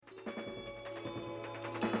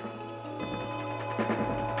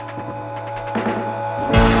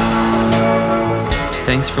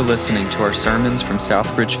Thanks for listening to our sermons from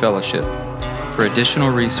Southbridge Fellowship. For additional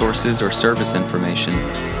resources or service information,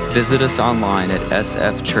 visit us online at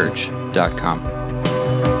sfchurch.com.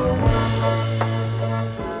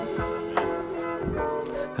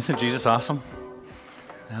 Isn't Jesus awesome?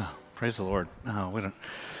 Yeah, praise the Lord.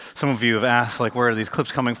 Some of you have asked, where are these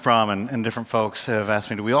clips coming from? And different folks have asked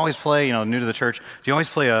me, do we always play, new to the church, do you always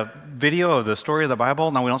play a video of the story of the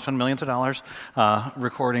Bible? No, we don't spend millions of dollars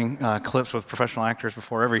recording clips with professional actors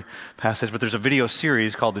before every passage, but there's a video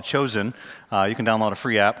series called The Chosen. You can download a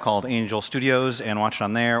free app called Angel Studios and watch it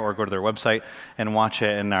on there, or go to their website and watch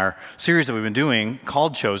it. In our series that we've been doing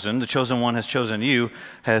called Chosen, The Chosen One Has Chosen You,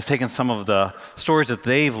 has taken some of the stories that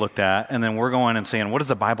they've looked at, and then we're going and saying, what does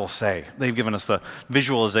the Bible say? They've given us the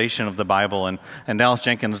visualization of the Bible, and Dallas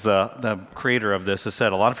Jenkins, the creator of this, has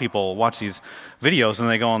said a lot of people watch these videos and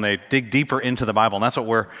they go and they dig deeper into the Bible, and that's what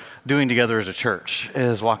we're doing together as a church,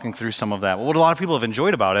 is walking through some of that. Well, what a lot of people have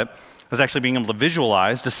enjoyed about it is actually being able to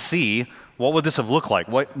visualize, to see what would this have looked like,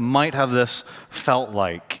 what might have this felt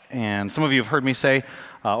like. And some of you have heard me say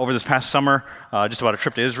over this past summer, just about a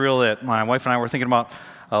trip to Israel that my wife and I were thinking about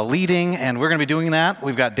leading, and we're going to be doing that.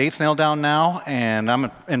 We've got dates nailed down now, and I'm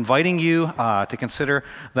inviting you to consider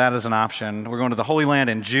that as an option. We're going to the Holy Land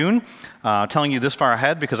in June, telling you this far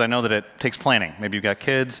ahead because I know that it takes planning. Maybe you've got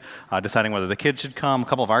kids, deciding whether the kids should come. A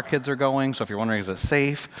couple of our kids are going, so if you're wondering, is it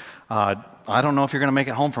safe? I don't know if you're going to make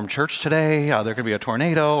it home from church today. There could be a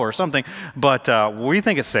tornado or something, but we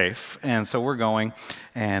think it's safe, and so we're going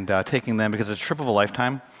and taking them because it's a trip of a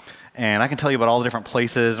lifetime. And I can tell you about all the different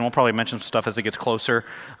places, and we'll probably mention some stuff as it gets closer,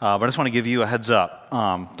 but I just want to give you a heads up.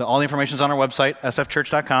 All the information is on our website,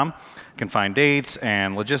 sfchurch.com. You can find dates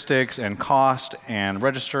and logistics and cost and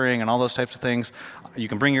registering and all those types of things. You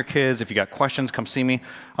can bring your kids. If you got questions, come see me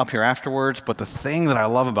up here afterwards. But the thing that I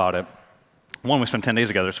love about it, one, we spend 10 days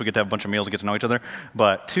together, so we get to have a bunch of meals and get to know each other.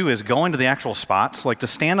 But two is going to the actual spots, like to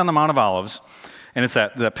stand on the Mount of Olives, and it's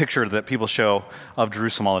that picture that people show of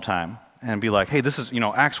Jerusalem all the time. And be like, hey, this is,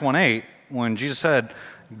 Acts 1:8, when Jesus said,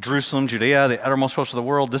 Jerusalem, Judea, the uttermost post of the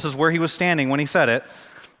world, this is where he was standing when he said it.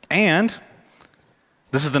 And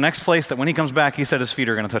this is the next place that when he comes back, he said his feet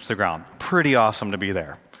are going to touch the ground. Pretty awesome to be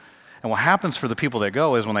there. And what happens for the people that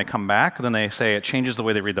go is when they come back, then they say it changes the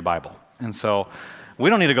way they read the Bible. And so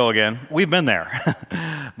we don't need to go again. We've been there.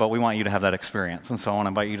 But we want you to have that experience. And so I want to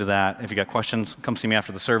invite you to that. If you got questions, come see me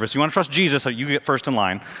after the service. You want to trust Jesus, so you get first in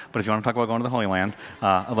line. But if you want to talk about going to the Holy Land,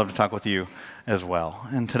 I'd love to talk with you as well.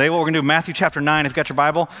 And today what we're going to do, Matthew chapter 9. If you've got your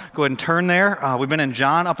Bible, go ahead and turn there. We've been in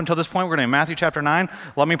John up until this point. We're going to be in Matthew chapter 9.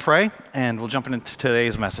 Let me pray, and we'll jump into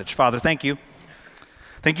today's message. Father, thank you.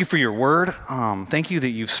 Thank you for your word. Thank you that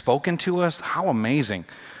you've spoken to us. How amazing.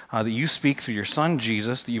 That you speak through your son,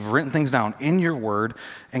 Jesus, that you've written things down in your word.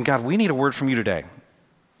 And God, we need a word from you today.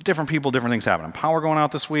 Different people, different things happening. Power going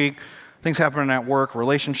out this week, things happening at work,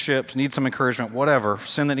 relationships, need some encouragement, whatever,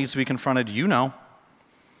 sin that needs to be confronted, I'm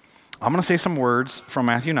going to say some words from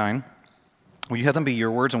Matthew 9. Will you have them be your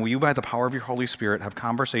words, and will you, by the power of your Holy Spirit, have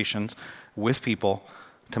conversations with people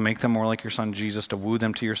to make them more like your son Jesus, to woo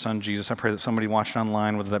them to your son Jesus? I pray that somebody watching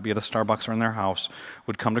online, whether that be at a Starbucks or in their house,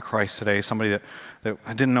 would come to Christ today. Somebody that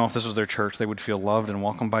didn't know if this was their church, they would feel loved and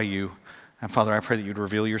welcomed by you. And Father, I pray that you'd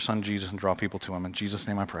reveal your son Jesus and draw people to him. In Jesus'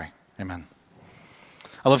 name I pray. Amen.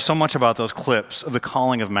 I love so much about those clips of the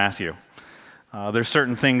calling of Matthew. There's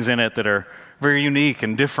certain things in it that are very unique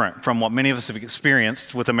and different from what many of us have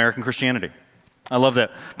experienced with American Christianity. I love that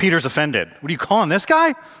Peter's offended. What are you calling this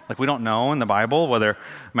guy? We don't know in the Bible whether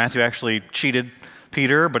Matthew actually cheated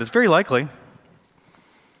Peter, but it's very likely.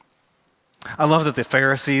 I love that the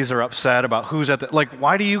Pharisees are upset about who's at the,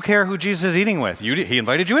 why do you care who Jesus is eating with? He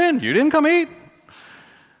invited you in. You didn't come eat.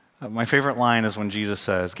 My favorite line is when Jesus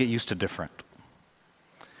says, get used to different.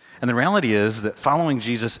 And the reality is that following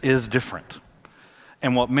Jesus is different.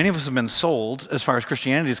 And what many of us have been sold, as far as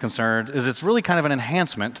Christianity is concerned, is it's really kind of an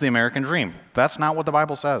enhancement to the American dream. That's not what the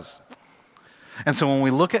Bible says. And so when we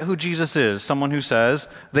look at who Jesus is, someone who says,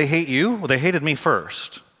 they hate you, well, they hated me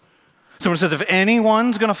first. Someone says, if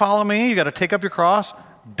anyone's going to follow me, you got to take up your cross,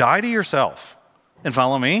 die to yourself, and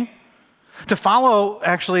follow me. To follow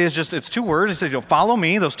actually is it's two words. It says, follow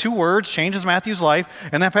me. Those two words changes Matthew's life.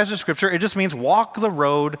 And that passage of scripture, it just means walk the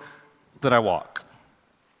road that I walk.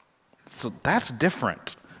 So that's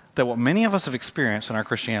different than what many of us have experienced in our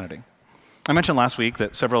Christianity. I mentioned last week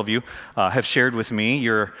that several of you have shared with me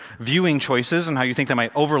your viewing choices and how you think they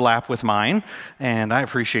might overlap with mine, and I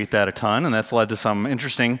appreciate that a ton, and that's led to some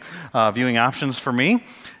interesting viewing options for me.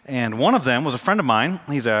 And one of them was a friend of mine.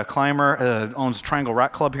 He's a climber, owns Triangle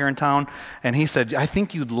Rock Club here in town, and he said, I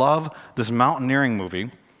think you'd love this mountaineering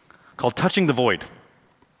movie called Touching the Void.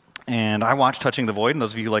 And I watched Touching the Void, and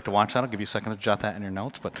those of you who like to watch that, I'll give you a second to jot that in your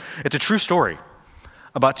notes. But it's a true story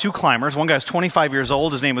about two climbers. One guy was 25 years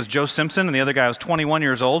old. His name was Joe Simpson, and the other guy was 21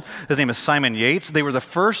 years old. His name is Simon Yates. They were the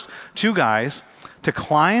first two guys to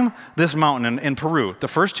climb this mountain in Peru. The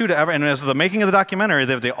first two to ever, and as of the making of the documentary,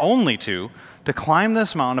 they were the only two to climb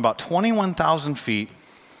this mountain about 21,000 feet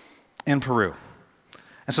in Peru.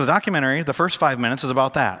 And so the documentary, the first 5 minutes, is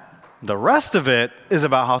about that. The rest of it is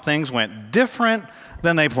about how things went different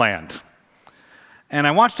than they planned. And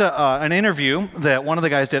I watched an interview that one of the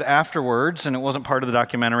guys did afterwards, and it wasn't part of the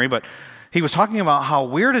documentary, but he was talking about how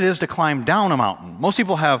weird it is to climb down a mountain. Most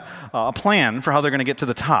people have a plan for how they're going to get to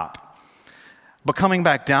the top. But coming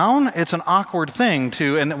back down, it's an awkward thing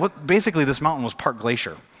basically this mountain was part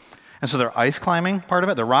glacier. And so they're ice climbing, part of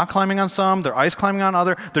it. They're rock climbing on some. They're ice climbing on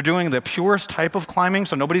other. They're doing the purest type of climbing,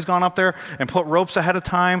 so nobody's gone up there and put ropes ahead of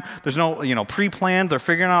time. There's no, pre-planned. They're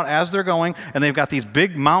figuring out as they're going, and they've got these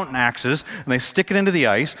big mountain axes, and they stick it into the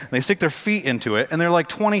ice, and they stick their feet into it, and they're like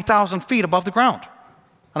 20,000 feet above the ground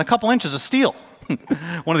on a couple inches of steel.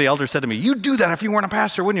 One of the elders said to me, "You'd do that if you weren't a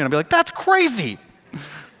pastor, wouldn't you?" And I'd be like, "That's crazy."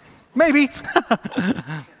 Maybe.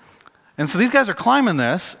 And so these guys are climbing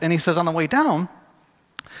this, and he says on the way down,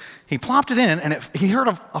 he plopped it in, and he heard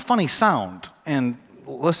a funny sound, and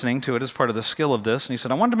listening to it is part of the skill of this, and he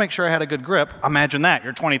said, "I wanted to make sure I had a good grip." Imagine that,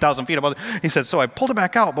 you're 20,000 feet above. He said, "So I pulled it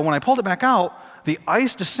back out, but when I pulled it back out, the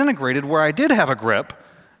ice disintegrated where I did have a grip,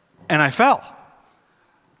 and I fell."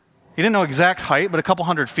 He didn't know exact height, but a couple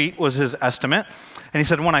hundred feet was his estimate. And he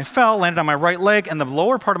said, "When I fell, landed on my right leg, and the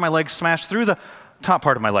lower part of my leg smashed through the top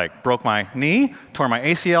part of my leg. Broke my knee, tore my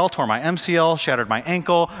ACL, tore my MCL, shattered my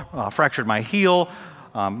ankle, fractured my heel,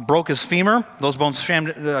 broke his femur. Those bones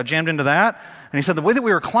jammed into that." And he said the way that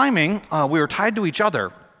we were climbing, we were tied to each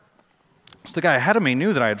other. So the guy ahead of me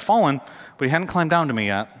knew that I had fallen, but he hadn't climbed down to me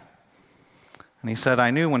yet. And he said,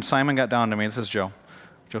 "I knew when Simon got down to me," this is Joe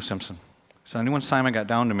Simpson. He said, "I knew when Simon got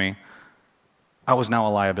down to me, I was now a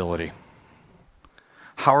liability.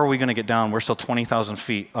 How are we going to get down? We're still 20,000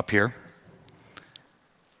 feet up here.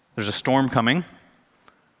 There's a storm coming."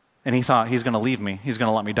 And he thought, he's going to leave me. He's going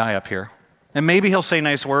to let me die up here. And maybe he'll say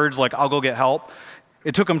nice words like, "I'll go get help."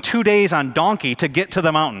 It took him 2 days on donkey to get to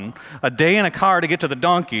the mountain, a day in a car to get to the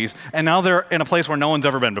donkeys, and now they're in a place where no one's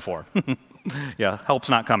ever been before. Yeah, help's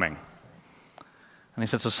not coming. And he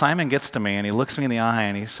said, so Simon gets to me, and he looks me in the eye,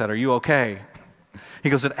 and he said, "Are you okay?" He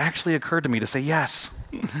goes, "It actually occurred to me to say yes."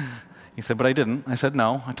 He said, "But I didn't." I said,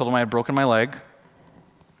 "No." I told him I had broken my leg.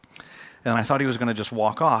 And I thought he was going to just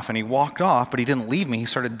walk off. And he walked off, but he didn't leave me. He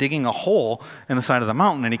started digging a hole in the side of the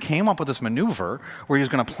mountain. And he came up with this maneuver where he was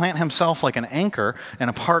going to plant himself like an anchor in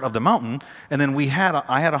a part of the mountain. And then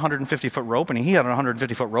I had a 150-foot rope, and he had a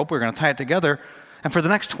 150-foot rope. We were going to tie it together. And for the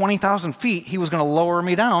next 20,000 feet, he was going to lower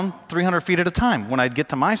me down 300 feet at a time. When I'd get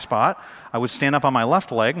to my spot, I would stand up on my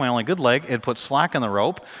left leg, my only good leg. It'd put slack in the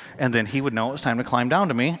rope. And then he would know it was time to climb down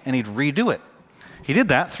to me, and he'd redo it. He did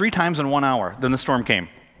that 3 times in 1 hour. Then the storm came.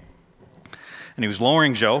 And he was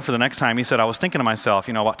lowering Joe for the next time. He said, "I was thinking to myself,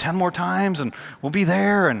 about 10 more times and we'll be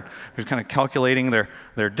there." And he was kind of calculating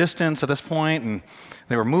their distance at this point, and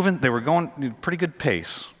they were going at a pretty good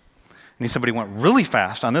pace. And he said, but he went really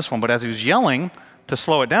fast on this one, but as he was yelling to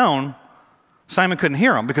slow it down, Simon couldn't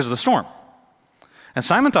hear him because of the storm. And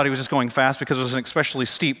Simon thought he was just going fast because it was an especially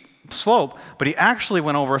steep slope, but he actually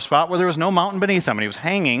went over a spot where there was no mountain beneath him, and he was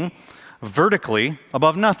hanging vertically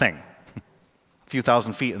above nothing, a few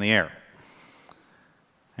thousand feet in the air.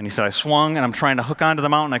 And he said, "I swung, and I'm trying to hook onto the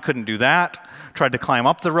mountain. I couldn't do that. Tried to climb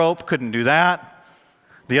up the rope, couldn't do that."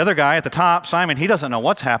 The other guy at the top, Simon, he doesn't know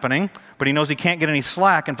what's happening, but he knows he can't get any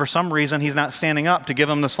slack, and for some reason, he's not standing up to give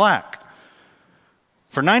him the slack.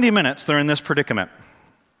 For 90 minutes, they're in this predicament.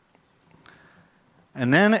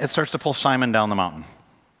 And then it starts to pull Simon down the mountain.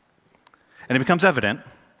 And it becomes evident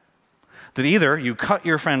that either you cut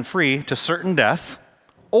your friend free to certain death,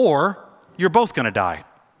 or you're both going to die.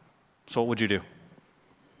 So what would you do?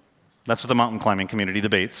 That's what the mountain climbing community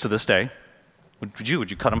debates to this day. Would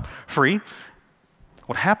you cut him free?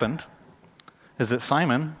 What happened is that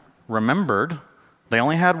Simon remembered they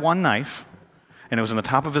only had one knife, and it was in the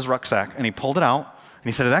top of his rucksack, and he pulled it out, and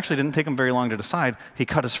he said it actually didn't take him very long to decide. He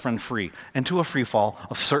cut his friend free into a free fall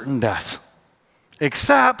of certain death.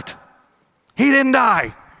 Except he didn't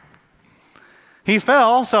die. He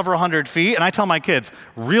fell several hundred feet, and I tell my kids,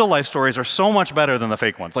 real life stories are so much better than the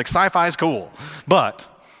fake ones. Like sci-fi is cool, but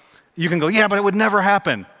you can go, yeah, but it would never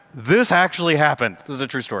happen. This actually happened. This is a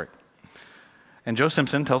true story. And Joe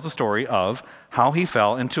Simpson tells the story of how he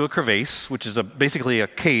fell into a crevasse, which is basically a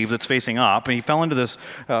cave that's facing up, and he fell into this,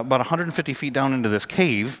 about 150 feet down into this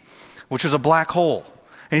cave, which was a black hole.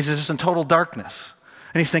 And he says it's in total darkness.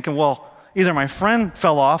 And he's thinking, well, either my friend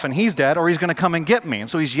fell off and he's dead, or he's going to come and get me. And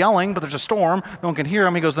so he's yelling, but there's a storm. No one can hear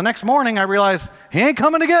him. He goes, the next morning, I realized he ain't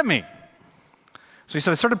coming to get me. So he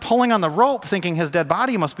said, I started pulling on the rope, thinking his dead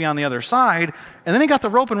body must be on the other side. And then he got the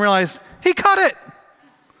rope and realized he cut it.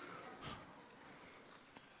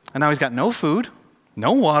 And now he's got no food,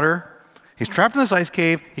 no water. He's trapped in this ice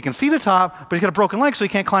cave. He can see the top, but he's got a broken leg, so he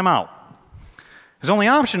can't climb out. His only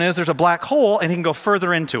option is there's a black hole, and he can go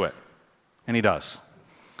further into it. And he does.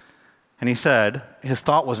 And he said, his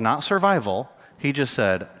thought was not survival. He just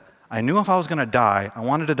said, I knew if I was going to die, I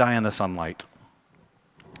wanted to die in the sunlight.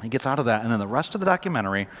 He gets out of that, and then the rest of the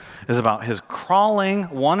documentary is about his crawling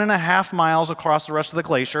 1.5 miles across the rest of the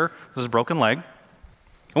glacier with his broken leg.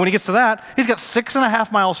 And when he gets to that, he's got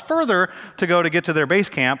 6.5 miles further to go to get to their base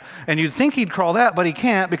camp, and you'd think he'd crawl that, but he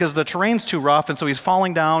can't because the terrain's too rough, and so he's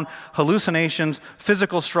falling down, hallucinations,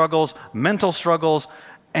 physical struggles, mental struggles,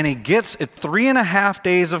 and he gets at 3.5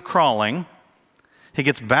 days of crawling, he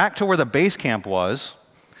gets back to where the base camp was.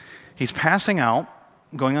 He's passing out,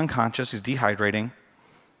 going unconscious, he's dehydrating.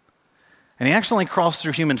 And he accidentally crawls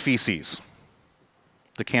through human feces,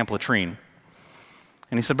 the camp latrine.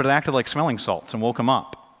 And he said, but it acted like smelling salts and woke him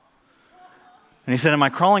up. And he said, in my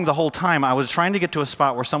crawling the whole time, I was trying to get to a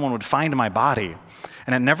spot where someone would find my body.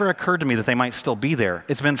 And it never occurred to me that they might still be there.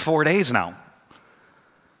 It's been 4 days now.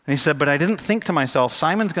 And he said, but I didn't think to myself,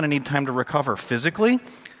 Simon's going to need time to recover physically,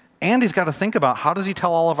 and he's got to think about how does he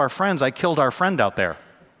tell all of our friends I killed our friend out there.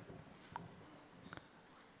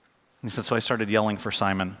 And he said, so I started yelling for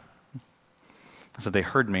Simon. I said, they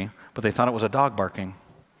heard me, but they thought it was a dog barking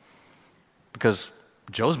because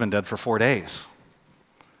Joe's been dead for 4 days.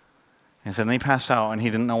 And he said, and he passed out, and he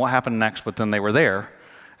didn't know what happened next, but then they were there,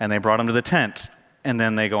 and they brought him to the tent. And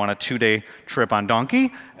then they go on a 2-day trip on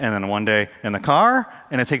donkey, and then 1 day in the car,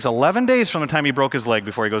 and it takes 11 days from the time he broke his leg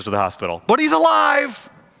before he goes to the hospital. But he's alive!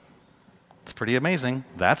 It's pretty amazing.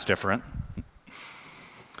 That's different.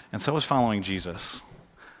 And so is following Jesus.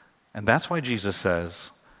 And that's why Jesus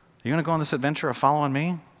says, you're going to go on this adventure of following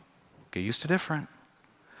me? Get used to different.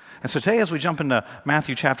 And so today, as we jump into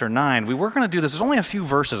Matthew chapter 9, we were going to do this. There's only a few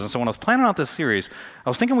verses, and so when I was planning out this series, I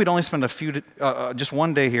was thinking we'd only spend just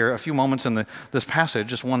 1 day here, a few moments in this passage,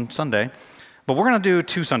 just one Sunday. But we're going to do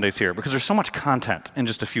 2 Sundays here because there's so much content in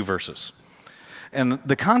just a few verses. And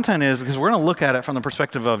the content is because we're going to look at it from the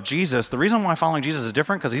perspective of Jesus. The reason why following Jesus is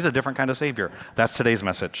different because he's a different kind of Savior. That's today's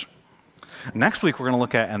message. Next week, we're going to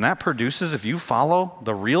look at, and that produces, if you follow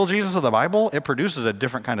the real Jesus of the Bible, it produces a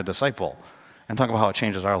different kind of disciple. And talk about how it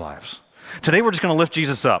changes our lives. Today, we're just going to lift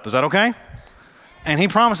Jesus up. Is that okay? And he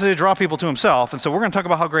promises to draw people to himself. And so we're going to talk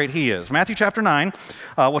about how great he is. Matthew chapter 9,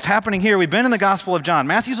 what's happening here, we've been in the Gospel of John.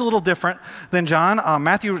 Matthew's a little different than John.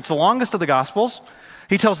 Matthew, it's the longest of the Gospels.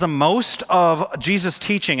 He tells the most of Jesus'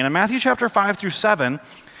 teaching. And in Matthew chapter 5 through 7,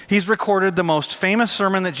 he's recorded the most famous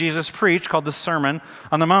sermon that Jesus preached called the Sermon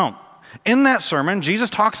on the Mount. In that sermon, Jesus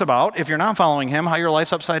talks about, if you're not following him, how your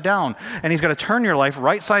life's upside down. And he's got to turn your life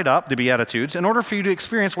right side up, the Beatitudes, in order for you to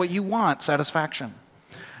experience what you want, satisfaction.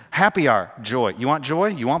 Happy are joy. You want joy?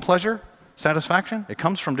 You want pleasure? Satisfaction? It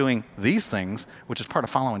comes from doing these things, which is part of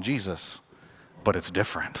following Jesus. But it's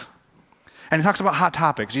different. And he talks about hot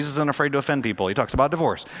topics. Jesus isn't afraid to offend people. He talks about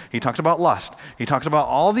divorce. He talks about lust. He talks about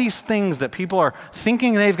all these things that people are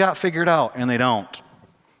thinking they've got figured out, and they don't.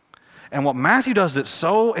 And what Matthew does that's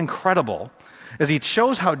so incredible is he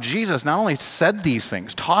shows how Jesus not only said these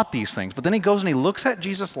things, taught these things, but then he goes and he looks at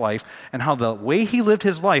Jesus' life and how the way he lived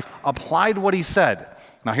his life applied what he said.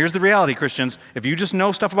 Now here's the reality, Christians. If you just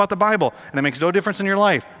know stuff about the Bible and it makes no difference in your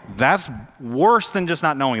life, that's worse than just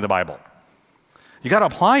not knowing the Bible. You got to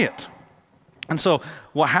apply it. And so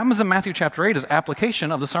what happens in Matthew chapter 8 is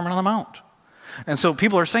application of the Sermon on the Mount. And so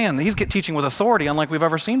people are saying he's teaching with authority unlike we've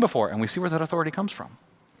ever seen before, and we see where that authority comes from.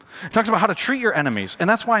 It talks about how to treat your enemies. And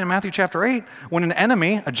that's why in Matthew chapter 8, when an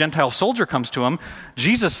enemy, a Gentile soldier, comes to him,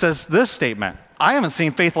 Jesus says this statement, I haven't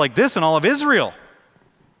seen faith like this in all of Israel.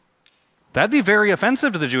 That'd be very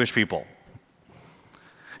offensive to the Jewish people.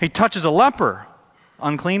 He touches a leper,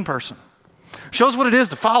 unclean person. Shows what it is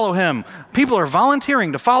to follow him. People are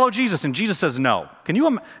volunteering to follow Jesus, and Jesus says no.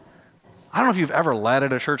 I don't know if you've ever led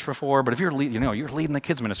at a church before, but if you're leading the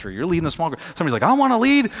kids ministry, you're leading the small group. Somebody's like, I want to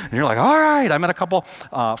lead, and you're like, all right. I met a couple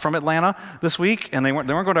from Atlanta this week, and they weren't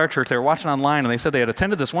going to our church. They were watching online, and they said they had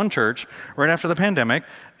attended this one church right after the pandemic,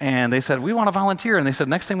 and they said, we want to volunteer. And they said,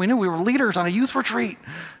 next thing we knew, we were leaders on a youth retreat.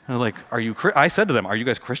 And they're like, I said to them, are you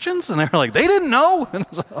guys Christians? And they were like, they didn't know. And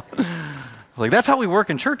so, I was like, that's how we work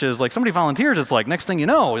in churches. Like somebody volunteers, it's like, next thing you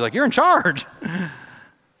know, you're in charge.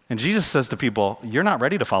 And Jesus says to people, you're not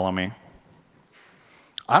ready to follow me.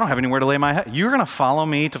 I don't have anywhere to lay my head. You're going to follow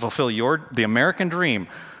me to fulfill the American dream,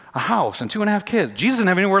 a house and 2.5 kids. Jesus didn't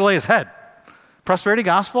have anywhere to lay his head. Prosperity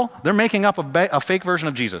gospel, they're making up a fake version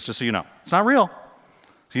of Jesus, just so you know. It's not real.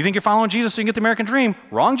 So you think you're following Jesus so you can get the American dream.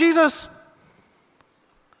 Wrong Jesus.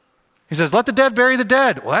 He says, let the dead bury the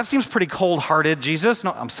dead. Well, that seems pretty cold-hearted, Jesus.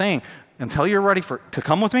 No, I'm saying, until you're ready to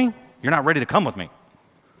come with me, you're not ready to come with me.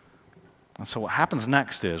 And so what happens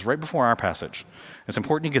next is, right before our passage, it's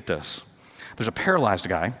important you get this. There's a paralyzed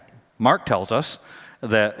guy. Mark tells us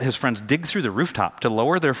that his friends dig through the rooftop to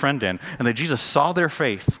lower their friend in, and that Jesus saw their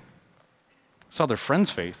faith, saw their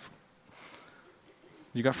friend's faith.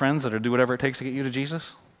 You got friends that'll do whatever it takes to get you to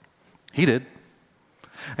Jesus? He did.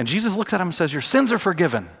 And Jesus looks at him and says, your sins are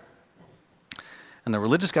forgiven. And the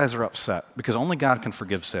religious guys are upset because only God can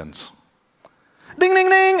forgive sins. Ding, ding,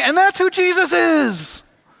 ding, and that's who Jesus is.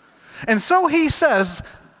 And so he says,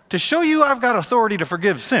 to show you I've got authority to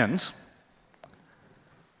forgive sins,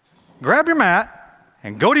 grab your mat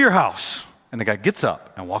and go to your house. And the guy gets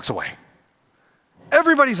up and walks away.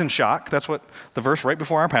 Everybody's in shock. That's what the verse right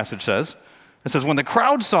before our passage says. It says, when the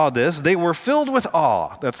crowd saw this, they were filled with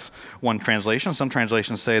awe. That's one translation. Some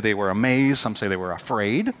translations say they were amazed. Some say they were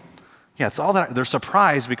afraid. Yeah, it's all that. They're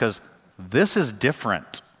surprised because this is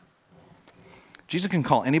different. Jesus can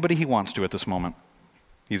call anybody he wants to at this moment.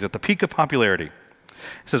 He's at the peak of popularity. It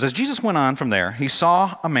says, as Jesus went on from there, he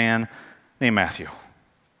saw a man named Matthew.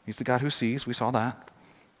 He's the God who sees. We saw that.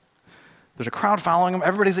 There's a crowd following him.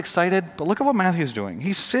 Everybody's excited. But look at what Matthew's doing.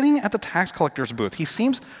 He's sitting at the tax collector's booth. He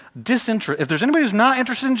seems disinterested. If there's anybody who's not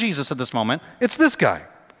interested in Jesus at this moment, it's this guy.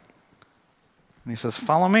 And he says,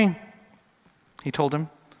 follow me. He told him.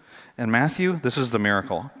 And Matthew, this is the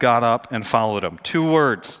miracle, got up and followed him. 2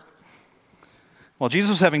 words. While Jesus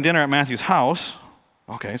was having dinner at Matthew's house,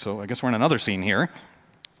 okay, so I guess we're in another scene here,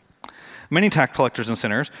 many tax collectors and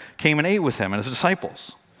sinners came and ate with him and his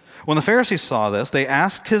disciples. When the Pharisees saw this, they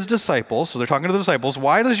asked his disciples, so they're talking to the disciples,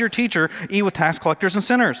 why does your teacher eat with tax collectors and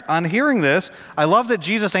sinners? On hearing this, I love that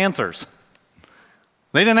Jesus answers.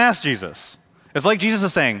 They didn't ask Jesus. It's like Jesus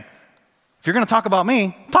is saying, if you're going to talk about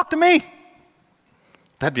me, talk to me.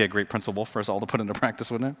 That'd be a great principle for us all to put into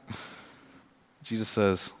practice, wouldn't it? Jesus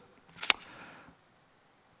says,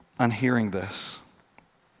 on hearing this,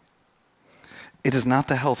 it is not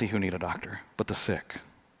the healthy who need a doctor, but the sick.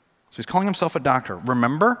 So he's calling himself a doctor.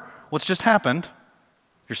 Remember what's just happened?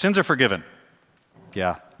 Your sins are forgiven.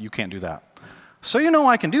 Yeah, you can't do that. So you know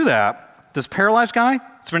I can do that. This paralyzed guy,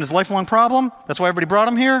 it's been his lifelong problem. That's why everybody brought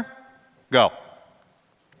him here. Go.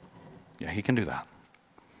 Yeah, he can do that.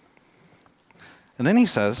 And then he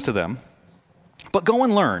says to them, but go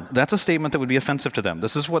and learn. That's a statement that would be offensive to them.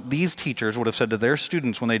 This is what these teachers would have said to their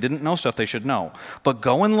students when they didn't know stuff they should know. But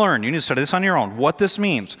go and learn. You need to study this on your own, what this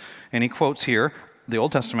means. And he quotes here, the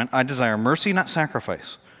Old Testament, I desire mercy, not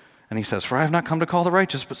sacrifice. And he says, for I have not come to call the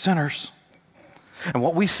righteous, but sinners. And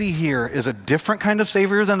what we see here is a different kind of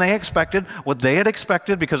Savior than they expected, what they had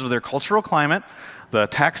expected because of their cultural climate, the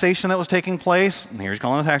taxation that was taking place, and here he's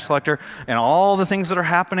calling the tax collector, and all the things that are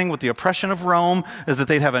happening with the oppression of Rome is that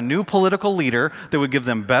they'd have a new political leader that would give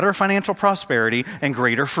them better financial prosperity and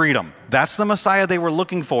greater freedom. That's the Messiah they were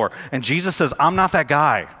looking for. And Jesus says, I'm not that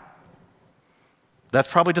guy. That's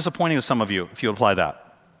probably disappointing to some of you if you apply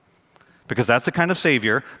that. Because that's the kind of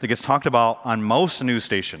Savior that gets talked about on most news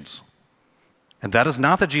stations. And that is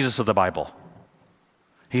not the Jesus of the Bible.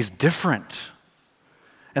 He's different.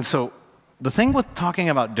 And so the thing with talking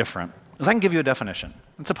about different is I can give you a definition.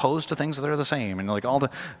 It's opposed to things that are the same. And like all the,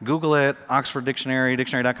 Google it, Oxford Dictionary,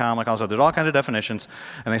 dictionary.com, like all that. There's all kinds of definitions.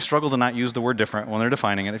 And they struggle to not use the word different when they're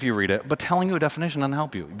defining it if you read it. But telling you a definition doesn't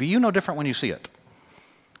help you. But you know different when you see it.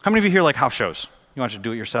 How many of you here like house shows? You watch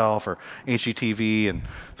Do It Yourself or HGTV and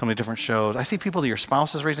so many different shows. I see people that your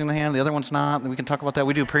spouse is raising the hand, the other one's not, and we can talk about that.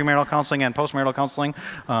 We do premarital counseling and postmarital counseling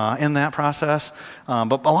in that process.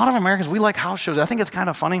 But a lot of Americans, we like house shows. I think it's kind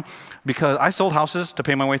of funny because I sold houses to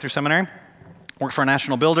pay my way through seminary, worked for a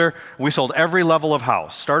national builder. We sold every level of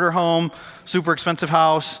house, starter home, super expensive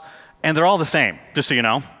house, and they're all the same, just so you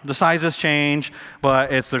know. The sizes change, but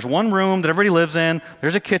there's one room that everybody lives in,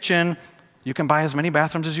 there's a kitchen, you can buy as many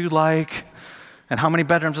bathrooms as you'd like. And how many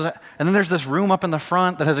bedrooms is that? And then there's this room up in the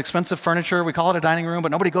front that has expensive furniture. We call it a dining room,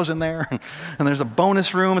 but nobody goes in there. And there's a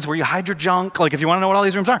bonus room. It's where you hide your junk, like if you want to know what all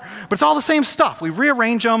these rooms are. But it's all the same stuff. We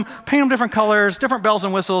rearrange them, paint them different colors, different bells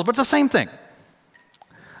and whistles, but it's the same thing.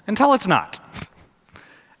 Until it's not.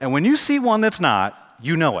 And when you see one that's not,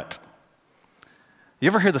 you know it. You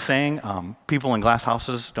ever hear the saying, people in glass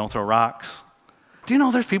houses don't throw rocks? Do you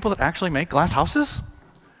know there's people that actually make glass houses?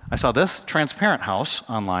 I saw this transparent house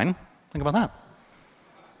online. Think about that.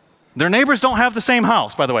 Their neighbors don't have the same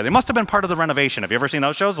house, by the way. They must have been part of the renovation. Have you ever seen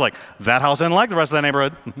those shows? Like, that house didn't like the rest of the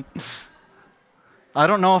neighborhood. I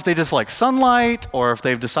don't know if they just like sunlight or if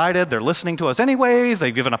they've decided they're listening to us anyways,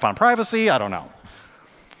 they've given up on privacy, I don't know.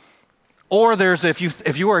 Or there's, if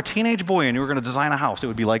you were a teenage boy and you were going to design a house, it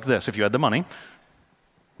would be like this if you had the money.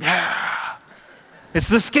 Yeah. It's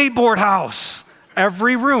the skateboard house.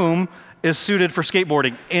 Every room is suited for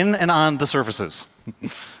skateboarding in and on the surfaces.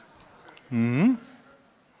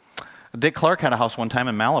 Dick Clark had a house one time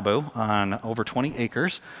in Malibu on over 20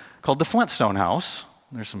 acres called the Flintstone House.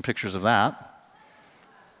 There's some pictures of that.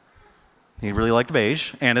 He really liked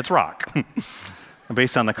beige, and it's rock,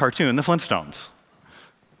 based on the cartoon, The Flintstones.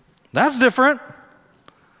 That's different.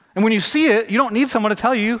 And when you see it, you don't need someone to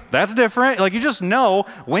tell you that's different. Like, you just know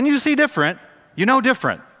when you see different, you know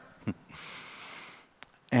different.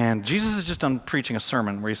 And Jesus is just done preaching a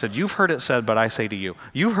sermon where he said, you've heard it said, but I say to you.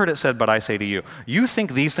 You've heard it said, but I say to you. You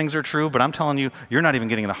think these things are true, but I'm telling you, you're not even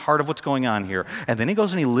getting the heart of what's going on here. And then he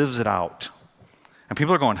goes and he lives it out. And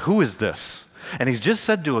people are going, who is this? And he's just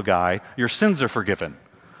said to a guy, your sins are forgiven.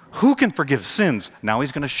 Who can forgive sins? Now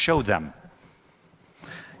he's going to show them.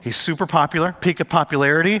 He's super popular, peak of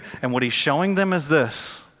popularity, and what he's showing them is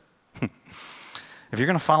this. If you're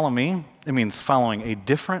going to follow me, it means following a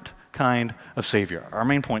different kind of Savior. Our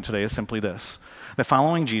main point today is simply this, that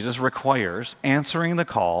following Jesus requires answering the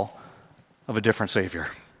call of a different Savior.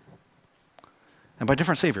 And by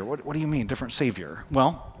different Savior, what do you mean, different Savior?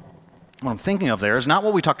 Well, what I'm thinking of there is not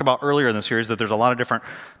what we talked about earlier in the series, that there's a lot of different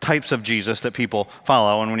types of Jesus that people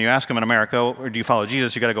follow. And when you ask them in America, or do you follow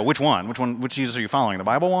Jesus, you got to go, which one? Which Jesus are you following? The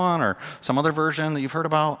Bible one or some other version that you've heard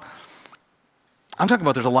about? I'm talking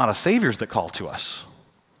about there's a lot of Saviors that call to us.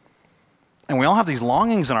 And we all have these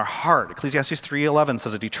longings in our heart. Ecclesiastes 3:11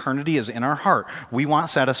 says that eternity is in our heart. We want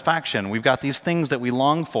satisfaction. We've got these things that we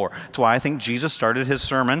long for. That's why I think Jesus started his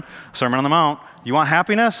Sermon on the Mount. You want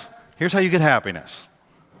happiness? Here's how you get happiness.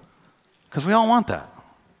 Because we all want that.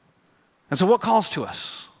 And so what calls to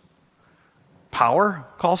us? Power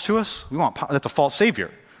calls to us. We want power. That's a false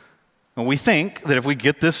Savior. And we think that if we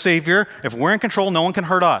get this Savior, if we're in control, no one can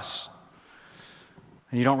hurt us.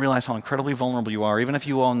 And you don't realize how incredibly vulnerable you are, even if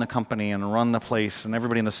you own the company and run the place and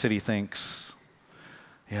everybody in the city thinks,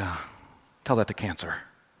 yeah, tell that to cancer.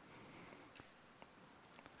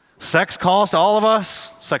 Sex calls to all of us,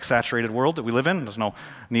 sex-saturated world that we live in. There's no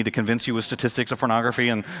need to convince you with statistics of pornography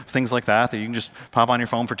and things like that you can just pop on your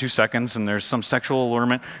phone for 2 seconds and there's some sexual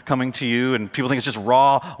allurement coming to you and people think it's just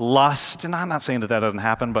raw lust. And I'm not saying that doesn't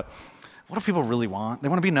happen, but what do people really want? They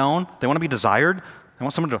want to be known. They want to be desired. They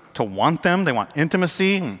want someone to want them. They want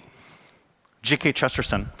intimacy. G.K.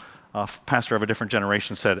 Chesterton, a pastor of a different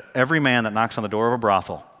generation, said, every man that knocks on the door of a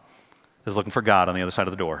brothel is looking for God on the other side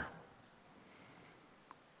of the door.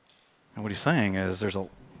 And what he's saying is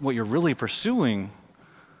what you're really pursuing,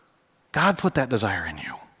 God put that desire in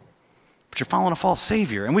you. But you're following a false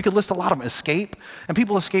Savior. And we could list a lot of them. Escape. And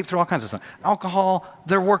people escape through all kinds of stuff. Alcohol,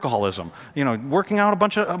 their workaholism. Working out a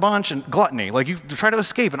bunch, and gluttony. Like you try to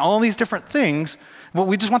escape and all these different things. Well,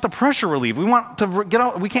 we just want the pressure relief. We want to get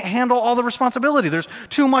out. We can't handle all the responsibility. There's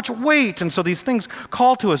too much weight. And so these things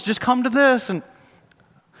call to us. Just come to this. And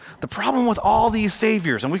the problem with all these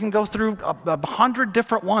saviors, and we can go through 100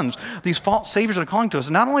 different ones, these false saviors that are calling to us,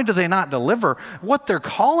 not only do they not deliver, what they're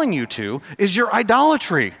calling you to is your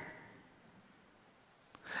idolatry.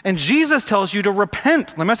 And Jesus tells you to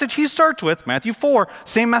repent. The message he starts with, Matthew 4,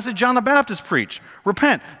 same message John the Baptist preached.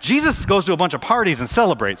 Repent. Jesus goes to a bunch of parties and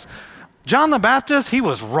celebrates. John the Baptist, he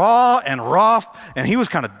was raw and rough, and he was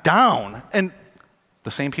kind of down. And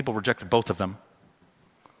the same people rejected both of them.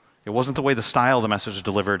 It wasn't the way the style of the message was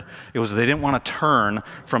delivered. It was they didn't want to turn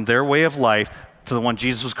from their way of life to the one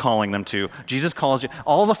Jesus was calling them to. Jesus calls you.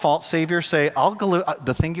 All the false saviors say,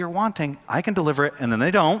 the thing you're wanting, I can deliver it, and then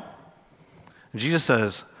they don't. And Jesus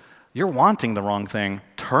says, you're wanting the wrong thing.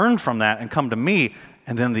 Turn from that and come to me.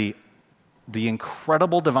 And then the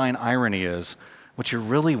incredible divine irony is, what you're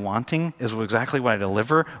really wanting is exactly what I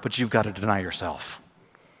deliver, but you've got to deny yourself.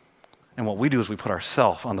 And what we do is we put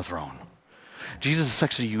ourselves on the throne. Jesus is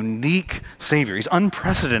such a unique Savior. He's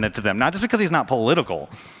unprecedented to them, not just because he's not political,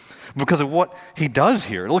 but because of what he does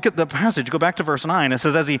here. Look at the passage. Go back to verse 9. It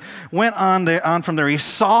says, as he went on from there, he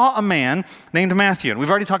saw a man named Matthew. And we've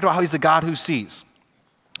already talked about how he's the God who sees.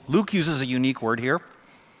 Luke uses a unique word here.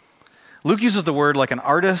 Luke uses the word like an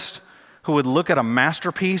artist who would look at a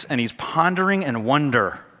masterpiece and he's pondering and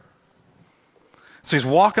wonder. So he's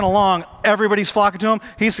walking along, everybody's flocking to him.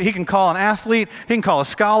 He can call an athlete, he can call a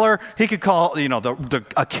scholar, he could call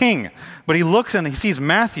a king. But he looks and he sees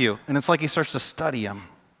Matthew, and it's like he starts to study him.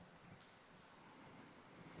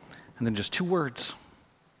 And then just 2 words.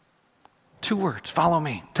 2 words, follow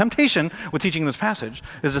me. Temptation with teaching this passage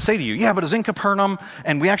is to say to you, yeah, but it's in Capernaum,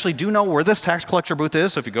 and we actually do know where this tax collector booth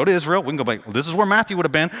is. So if you go to Israel, we can go back, well, this is where Matthew would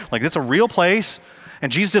have been. Like, it's a real place.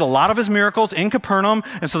 And Jesus did a lot of his miracles in Capernaum,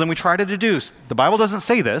 and so then we try to deduce. The Bible doesn't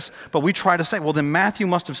say this, but we try to say, well, then Matthew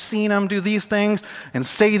must have seen him do these things and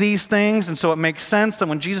say these things, and so it makes sense that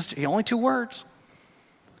when Jesus, only 2 words.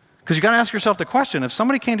 Because you got to ask yourself the question, if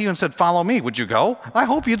somebody came to you and said, follow me, would you go? I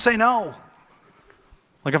hope you'd say no.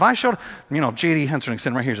 Like if I showed, J.D. Henson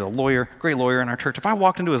sitting right here, he's a lawyer, great lawyer in our church. If I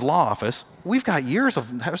walked into his law office, we've got years of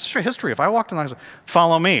history. If I walked in and I was like,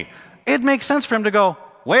 follow me, it makes sense for him to go,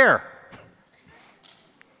 where?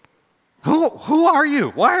 Who are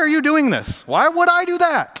you? Why are you doing this? Why would I do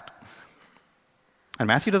that? And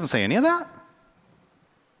Matthew doesn't say any of that.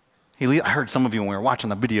 I heard some of you when we were watching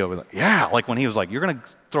the video, like, yeah, like when he was like, you're going to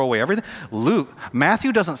throw away everything.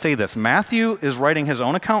 Matthew doesn't say this. Matthew is writing his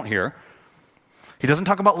own account here. He doesn't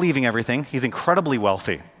talk about leaving everything. He's incredibly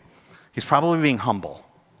wealthy. He's probably being humble.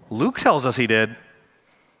 Luke tells us he did.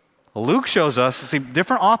 Luke shows us, see,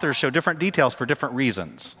 different authors show different details for different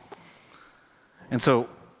reasons. And so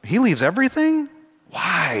he leaves everything?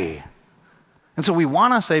 Why? And so we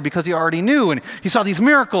want to say because he already knew and he saw these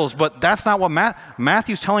miracles, but that's not what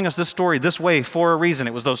Matthew's telling us this story this way for a reason.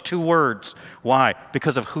 It was those 2 words. Why?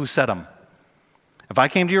 Because of who said them. If I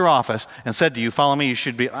came to your office and said to you, follow me, you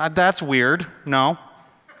should be, that's weird. No.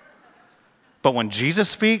 But when Jesus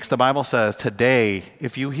speaks, the Bible says, today,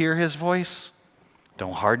 if you hear his voice,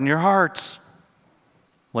 don't harden your hearts.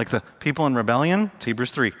 Like the people in rebellion, it's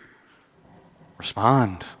Hebrews 3.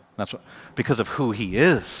 Respond. Because of who he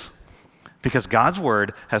is. Because God's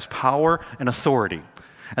word has power and authority.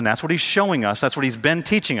 And that's what he's showing us. That's what he's been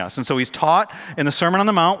teaching us. And so he's taught in the Sermon on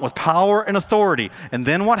the Mount with power and authority. And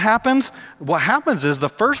then what happens? What happens is the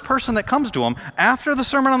first person that comes to him after the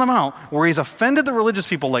Sermon on the Mount, where he's offended the religious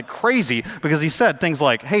people like crazy because he said things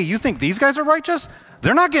like, hey, you think these guys are righteous?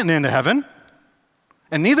 They're not getting into heaven.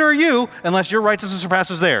 And neither are you unless your righteousness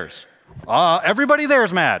surpasses theirs. Everybody there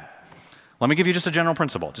is mad. Let me give you just a general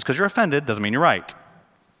principle. Just because you're offended doesn't mean you're right.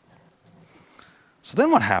 So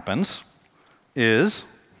then what happens is,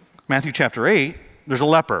 Matthew chapter 8, there's a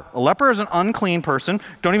leper. A leper is an unclean person.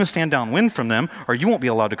 Don't even stand downwind from them, or you won't be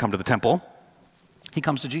allowed to come to the temple. He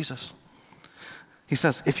comes to Jesus. He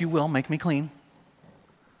says, if you will, make me clean.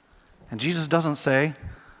 And Jesus doesn't say,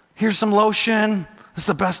 here's some lotion. This is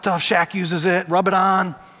the best stuff. Shaq uses it. Rub it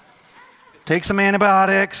on. Take some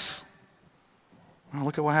antibiotics. Oh,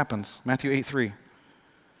 look at what happens. Matthew 8:3.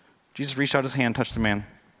 Jesus reached out his hand, touched the man.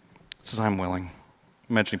 Says, I'm willing.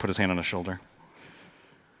 Imagine he put his hand on his shoulder.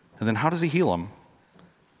 And then how does he heal him?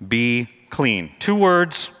 Be clean. 2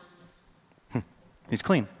 words. He's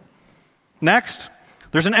clean. Next,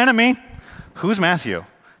 there's an enemy. Who's Matthew?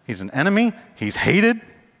 He's an enemy. He's hated.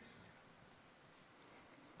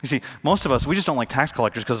 You see, most of us, we just don't like tax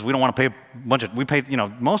collectors because we don't want to pay a bunch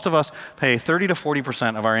of, most of us pay 30 to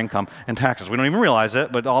 40% of our income in taxes. We don't even realize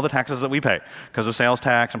it, but all the taxes that we pay, because of sales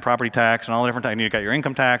tax and property tax and all the different taxes, you got your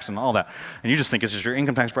income tax and all that. And you just think it's just your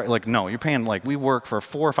income tax, like, no, you're paying, like, we work for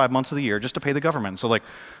 4 or 5 months of the year just to pay the government. So, like,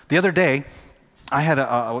 the other day, I had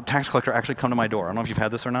a tax collector actually come to my door. I don't know if you've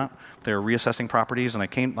had this or not. They were reassessing properties, and I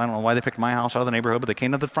don't know why they picked my house out of the neighborhood, but they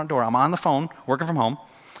came to the front door. I'm on the phone, working from home.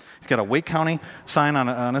 He's got a Wake County sign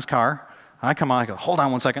on his car. I come on, I go, hold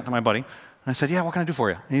on one second, to my buddy. And I said, yeah, what can I do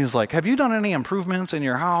for you? And he was like, have you done any improvements in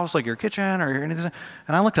your house, like your kitchen or anything?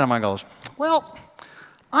 And I looked at him and I goes, well,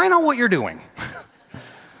 I know what you're doing. And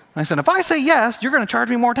I said, if I say yes, you're going to charge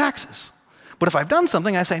me more taxes. But if I've done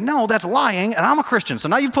something, I say, no, that's lying, and I'm a Christian, so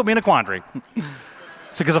now you've put me in a quandary.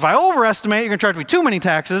 So, because if I overestimate, you're going to charge me too many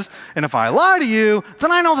taxes, and if I lie to you,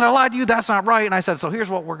 then I know that I lied to you, that's not right. And I said, so here's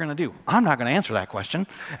what we're going to do. I'm not going to answer that question,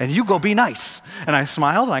 and you go be nice. And I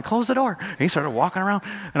smiled, and I closed the door. And he started walking around,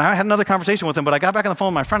 and I had another conversation with him, but I got back on the phone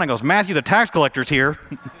with my friend, and I goes, Matthew, the tax collector's here.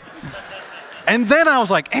 And then I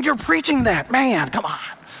was like, and you're preaching that, man, come on.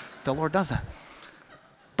 The Lord does that.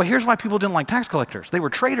 But here's why people didn't like tax collectors. They were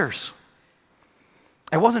traitors.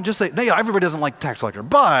 It wasn't just that, everybody doesn't like tax collector,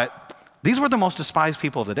 but these were the most despised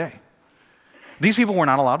people of the day. These people were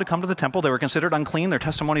not allowed to come to the temple. They were considered unclean. Their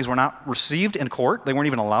testimonies were not received in court. They weren't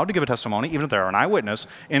even allowed to give a testimony, even if they're an eyewitness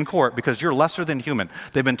in court, because you're lesser than human.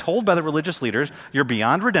 They've been told by the religious leaders, you're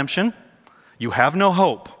beyond redemption. You have no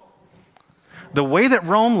hope. The way that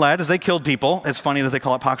Rome led is they killed people. It's funny that they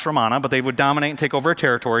call it Pax Romana, but they would dominate and take over a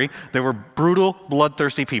territory. They were brutal,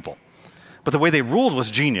 bloodthirsty people. But the way they ruled was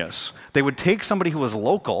genius. They would take somebody who was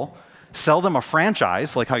local, sell them a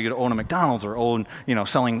franchise, like how you'd own a McDonald's or own,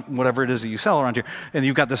 selling whatever it is that you sell around here. And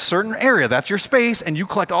you've got this certain area, that's your space, and you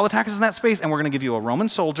collect all the taxes in that space, and we're going to give you a Roman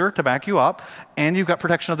soldier to back you up, and you've got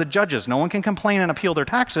protection of the judges. No one can complain and appeal their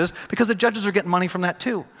taxes because the judges are getting money from that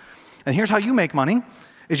too. And here's how you make money,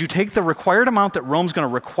 is you take the required amount that Rome's going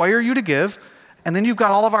to require you to give, and then you've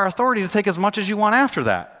got all of our authority to take as much as you want after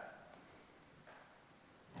that.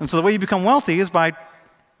 And so the way you become wealthy is by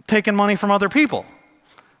taking money from other people.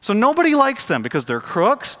 So nobody likes them because they're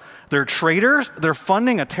crooks, they're traitors, they're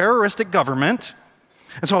funding a terroristic government.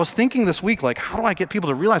 And so I was thinking this week, like, how do I get people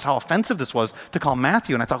to realize how offensive this was to call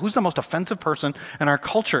Matthew? And I thought, who's the most offensive person in our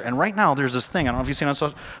culture? And right now there's this thing, I don't know if you've seen it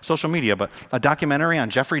on social media, but a documentary on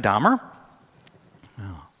Jeffrey Dahmer.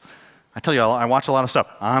 Oh. I tell you, I watch a lot of stuff.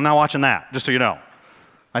 I'm not watching that, just so you know.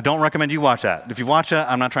 I don't recommend you watch that. If you watch it,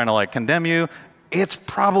 I'm not trying to condemn you. It's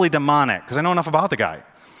probably demonic because I know enough about the guy.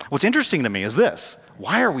 What's interesting to me is this.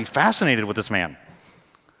 Why are we fascinated with this man?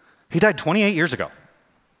 He died 28 years ago.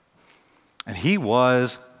 And he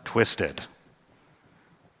was twisted.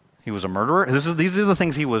 He was a murderer. These are the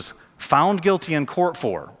things he was found guilty in court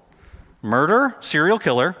for. Murder, serial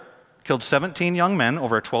killer, killed 17 young men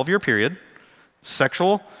over a 12-year period,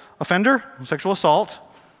 sexual offender, sexual assault,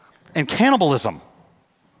 and cannibalism.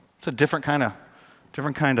 It's a different kind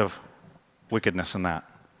of wickedness in that.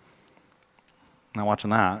 I'm not watching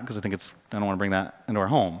that because I don't want to bring that into our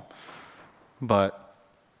home. But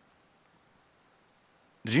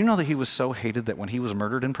did you know that he was so hated that when he was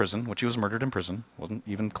murdered in prison, wasn't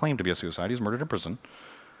even claimed to be a suicide, he was murdered in prison,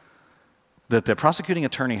 that the prosecuting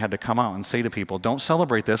attorney had to come out and say to people, don't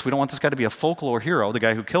celebrate this. We don't want this guy to be a folklore hero, the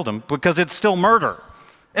guy who killed him, because it's still murder.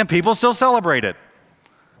 And people still celebrate it.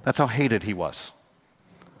 That's how hated he was.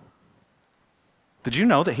 Did you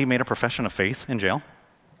know that he made a profession of faith in jail?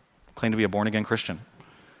 Claimed to be a born-again Christian,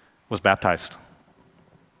 was baptized.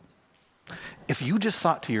 If you just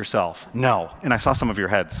thought to yourself, no, and I saw some of your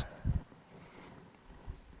heads,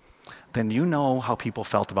 then you know how people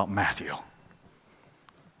felt about Matthew.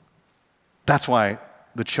 That's why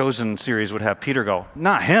the Chosen series would have Peter go,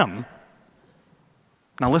 not him.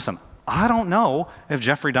 Now listen, I don't know if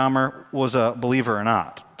Jeffrey Dahmer was a believer or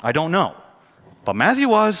not. I don't know. But Matthew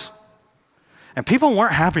was, and people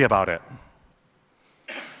weren't happy about it.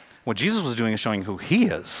 What Jesus was doing is showing who he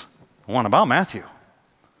is, one about Matthew.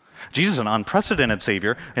 Jesus is an unprecedented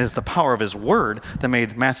Savior, and it's the power of his word that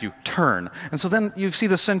made Matthew turn. And so then you see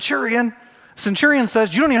the centurion. Centurion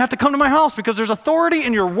says, you don't even have to come to my house because there's authority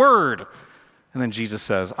in your word. And then Jesus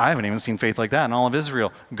says, I haven't even seen faith like that in all of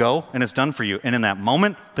Israel. Go, and it's done for you. And in that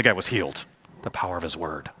moment, the guy was healed. The power of his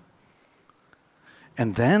word.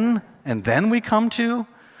 And then we come to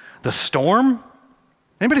the storm.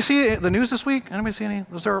 Anybody see the news this week? Anybody see any?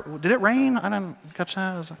 Did it rain? I didn't catch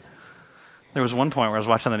that. There was one point where I was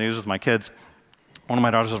watching the news with my kids. One of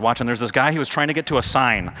my daughters was watching. There's this guy, he was trying to get to a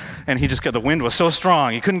sign, and the wind was so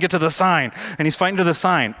strong, he couldn't get to the sign, and he's fighting to the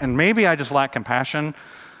sign. And maybe I just lack compassion,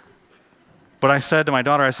 but I said to my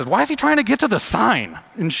daughter, why is he trying to get to the sign?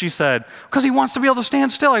 And she said, because he wants to be able to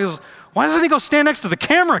stand still. I goes, why doesn't he go stand next to the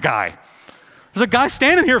camera guy? There's a guy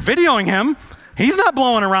standing here videoing him. He's not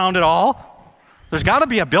blowing around at all. There's got to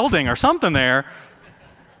be a building or something there.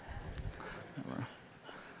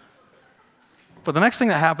 But the next thing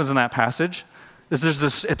that happens in that passage is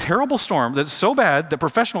there's a terrible storm that's so bad that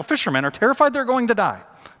professional fishermen are terrified they're going to die.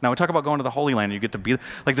 Now, we talk about going to the Holy Land. You get to be,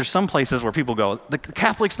 there's some places where people go, the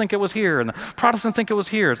Catholics think it was here, and the Protestants think it was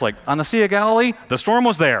here. It's like, on the Sea of Galilee, the storm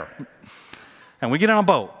was there. And we get on a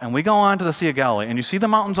boat, and we go on to the Sea of Galilee, and you see the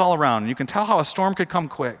mountains all around, and you can tell how a storm could come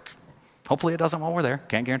quick. Hopefully it doesn't while we're there.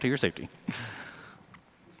 Can't guarantee your safety.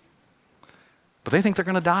 But they think they're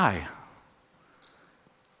going to die.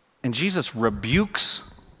 And Jesus rebukes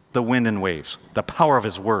the wind and waves, the power of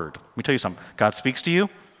his word. Let me tell you something. God speaks to you,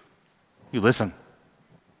 you listen.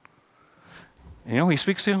 You know who he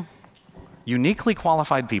speaks to? Uniquely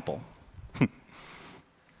qualified people.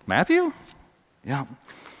 Matthew? Yeah.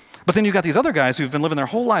 But then you've got these other guys who've been living their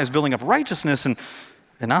whole lives building up righteousness and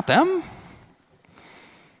not them.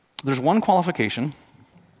 There's one qualification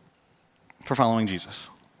for following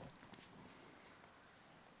Jesus.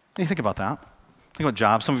 You think about that. Think about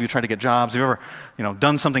jobs. Some of you try to get jobs. Have you ever,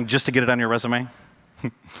 done something just to get it on your resume?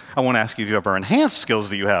 I won't ask you if you ever enhanced skills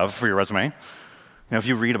that you have for your resume. If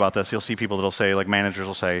you read about this, you'll see people that'll say, like managers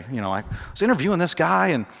will say, I was interviewing this guy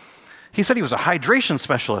and he said he was a hydration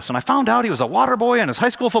specialist and I found out he was a water boy on his high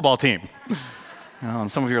school football team.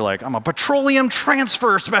 And some of you are like, I'm a petroleum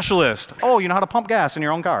transfer specialist. Oh, you know how to pump gas in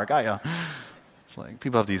your own car. Got ya. It's like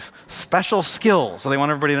people have these special skills, so they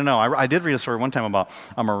want everybody to know. I did read a story one time about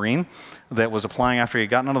a Marine that was applying after he had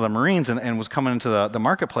gotten out of the Marines and was coming into the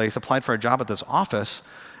marketplace, applied for a job at this office,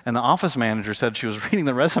 and the office manager said she was reading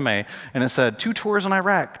the resume, and it said, 2 tours in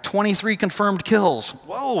Iraq, 23 confirmed kills.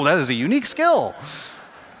 Whoa, that is a unique skill.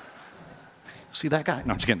 See that guy?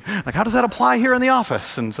 No, I'm just kidding. Like, how does that apply here in the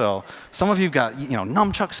office? And so some of you've got,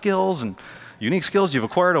 nunchuck skills and unique skills you've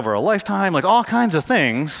acquired over a lifetime, like all kinds of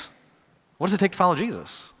things. What does it take to follow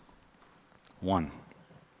Jesus? 1.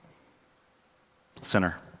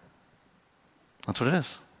 Sinner. That's what it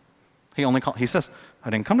is. He says, I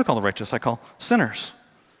didn't come to call the righteous, I call sinners.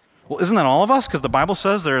 Well, isn't that all of us? Because the Bible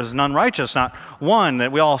says there is none righteous, not one,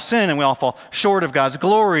 that we all sin and we all fall short of God's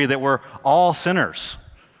glory, that we're all sinners.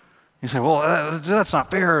 You say, well, that's not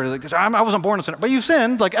fair. I wasn't born a sinner. But you've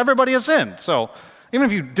sinned, like everybody has sinned. So even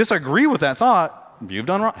if you disagree with that thought, you've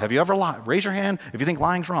done wrong. Have you ever lied? Raise your hand if you think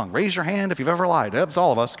lying's wrong. Raise your hand if you've ever lied. That's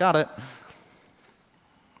all of us. Got it.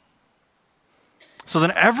 So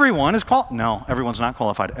then everyone is qualified. No, everyone's not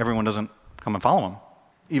qualified. Everyone doesn't come and follow him,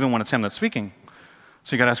 even when it's him that's speaking.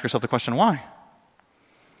 So you got to ask yourself the question, why?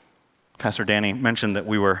 Pastor Danny mentioned that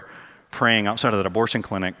we were praying outside of that abortion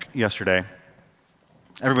clinic yesterday.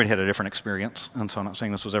 Everybody had a different experience, and so I'm not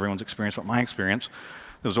saying this was everyone's experience, but my experience.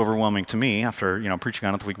 It was overwhelming to me after preaching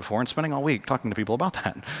on it the week before and spending all week talking to people about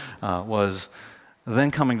that. Was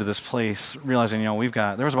then coming to this place, realizing there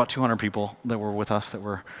was about 200 people that were with us that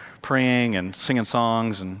were praying and singing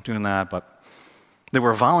songs and doing that, but they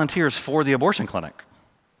were volunteers for the abortion clinic.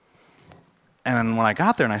 And when I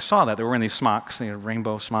got there and I saw that, they were wearing these smocks, they had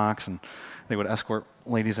rainbow smocks, and they would escort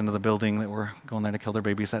ladies into the building that were going there to kill their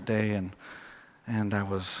babies that day, and I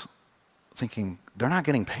was thinking, they're not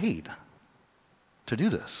getting paid to do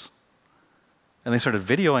this. And they started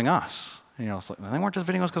videoing us. It's like, they weren't just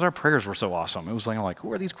videoing us because our prayers were so awesome. It was like,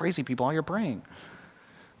 who are these crazy people while you're praying?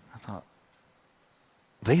 I thought,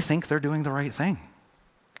 they think they're doing the right thing.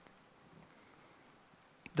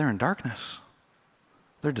 They're in darkness.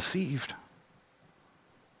 They're deceived.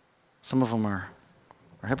 Some of them are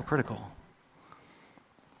hypocritical.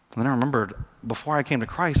 And then I remembered, before I came to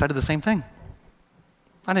Christ, I did the same thing.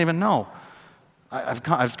 I didn't even know. I've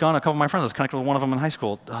gone a couple of my friends. I was connected with one of them in high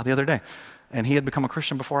school the other day, and he had become a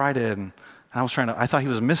Christian before I did, and I thought he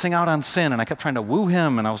was missing out on sin, and I kept trying to woo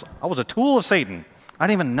him, and I was a tool of Satan. I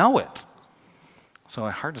didn't even know it. So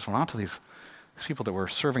my heart just went out to these people that were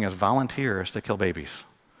serving as volunteers to kill babies.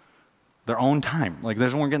 Their own time. Like,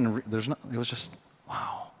 it was just,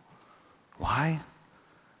 wow. Why?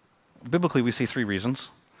 Biblically, we see 3 reasons.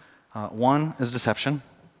 1 is deception.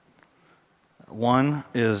 1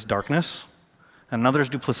 is darkness. And another is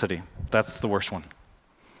duplicity. That's the worst one.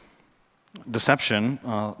 Deception,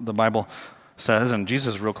 the Bible says, and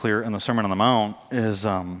Jesus is real clear in the Sermon on the Mount, is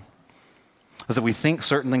that we think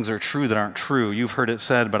certain things are true that aren't true. You've heard it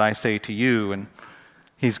said, but I say to you. And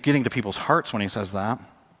he's getting to people's hearts when he says that.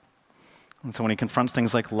 And so when he confronts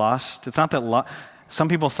things like lust, it's not that some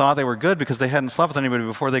people thought they were good because they hadn't slept with anybody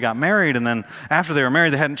before they got married, and then after they were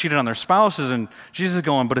married, they hadn't cheated on their spouses. And Jesus is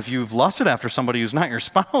going, but if you've lusted after somebody who's not your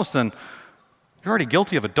spouse, then you're already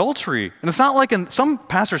guilty of adultery. And it's not like some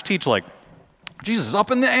pastors teach like, Jesus is up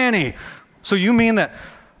in the ante. So you mean that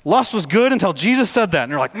lust was good until Jesus said that? And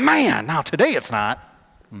you're like, man, now today it's not.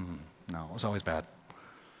 No, it was always bad.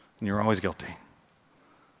 And you're always guilty.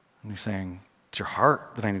 And he's saying, it's your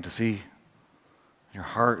heart that I need to see. Your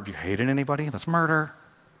heart, if you hated anybody, that's murder.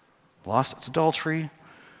 Lust, it's adultery.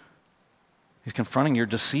 He's confronting you're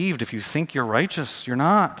deceived. If you think you're righteous, you're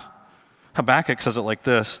not. Habakkuk says it like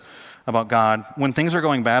this about God. When things are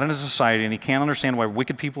going bad in his society and he can't understand why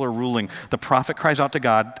wicked people are ruling, the prophet cries out to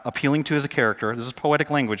God, appealing to his character. This is poetic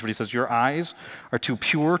language, but he says, your eyes are too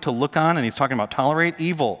pure to look on, and he's talking about tolerate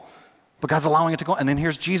evil. But God's allowing it to go. And then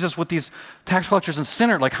here's Jesus with these tax collectors and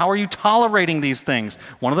sinners. Like, how are you tolerating these things?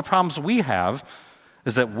 One of the problems we have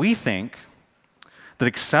is that we think that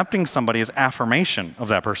accepting somebody is affirmation of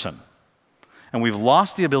that person. And we've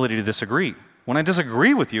lost the ability to disagree. When I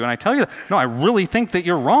disagree with you and I tell you, no, I really think that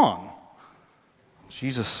you're wrong.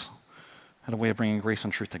 Jesus had a way of bringing grace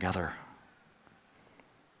and truth together.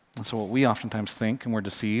 And so what we oftentimes think, and we're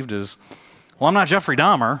deceived, is, well, I'm not Jeffrey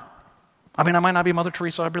Dahmer. I mean, I might not be Mother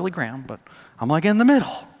Teresa or Billy Graham, but I'm like in the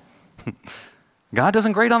middle. God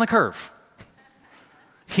doesn't grade on the curve.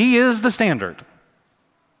 He is the standard.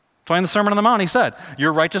 That's why in the Sermon on the Mount he said,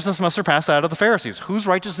 your righteousness must surpass that of the Pharisees. Whose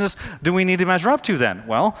righteousness do we need to measure up to then?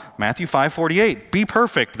 Well, Matthew 5:48, be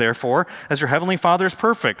perfect, therefore, as your heavenly Father is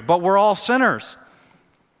perfect. But we're all sinners.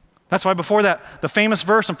 That's why before that, the famous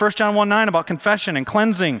verse in 1 John 1:9 about confession and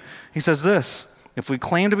cleansing, he says this, if we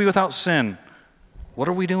claim to be without sin, what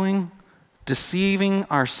are we doing? deceiving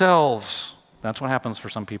ourselves. That's what happens for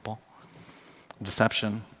some people.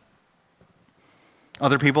 Deception.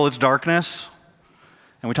 Other people, it's darkness.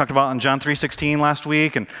 And we talked about in John 3:16 last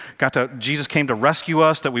week, and Jesus came to rescue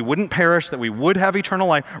us, that we wouldn't perish, that we would have eternal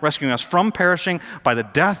life, rescuing us from perishing by the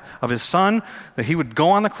death of his son, that he would go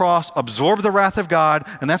on the cross, absorb the wrath of God,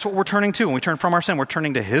 and that's what we're turning to. When we turn from our sin, we're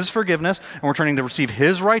turning to his forgiveness, and we're turning to receive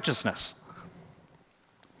his righteousness.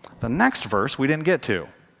 The next verse we didn't get to.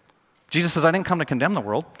 Jesus says, I didn't come to condemn the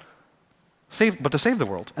world, but to save the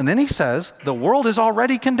world. And then he says, the world is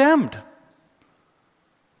already condemned.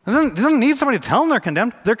 It doesn't need somebody to tell them they're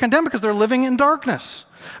condemned. They're condemned because they're living in darkness.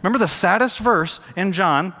 Remember the saddest verse in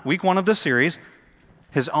John, week 1 of this series,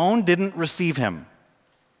 his own didn't receive him.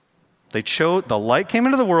 The light came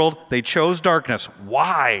into the world, they chose darkness.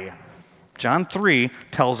 Why? John 3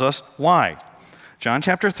 tells us why. John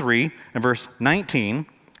chapter 3 and verse 19,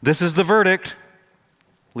 this is the verdict,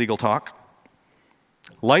 legal talk.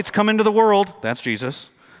 Lights come into the world, that's Jesus.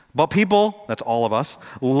 But people, that's all of us,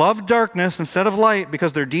 love darkness instead of light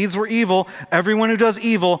because their deeds were evil. Everyone who does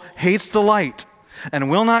evil hates the light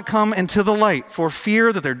and will not come into the light for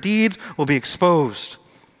fear that their deeds will be exposed.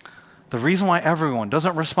 The reason why everyone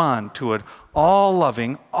doesn't respond to an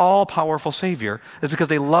all-loving, all-powerful Savior is because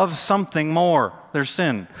they love something more, their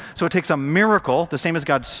sin. So it takes a miracle, the same as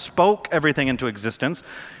God spoke everything into existence.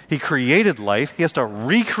 He created life. He has to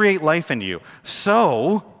recreate life in you.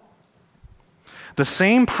 So the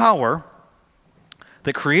same power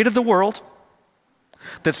that created the world,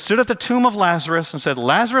 that stood at the tomb of Lazarus and said,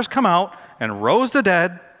 Lazarus, come out, and rose the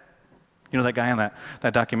dead. You know that guy in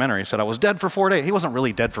that documentary said, I was dead for 4 days. He wasn't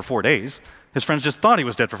really dead for 4 days. His friends just thought he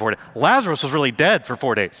was dead for 4 days. Lazarus was really dead for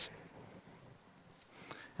 4 days.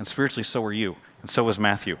 And spiritually, so are you, and so is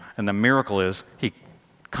Matthew. And the miracle is, he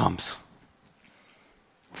comes.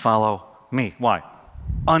 Follow me. Why?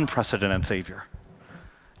 Unprecedented Savior.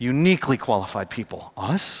 Uniquely qualified people.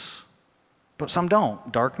 Us? But some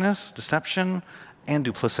don't. Darkness, deception, and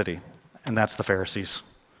duplicity. And that's the Pharisees.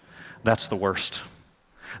 That's the worst.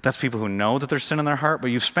 That's people who know that there's sin in their heart, but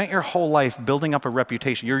you've spent your whole life building up a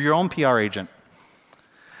reputation. You're your own PR agent.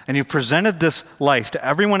 And you've presented this life to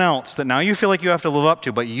everyone else that now you feel like you have to live up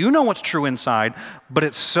to, but you know what's true inside, but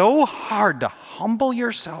it's so hard to humble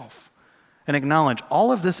yourself and acknowledge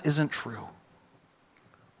all of this isn't true.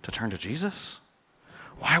 To turn to Jesus?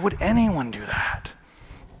 Why would anyone do that?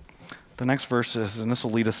 The next verse is, and this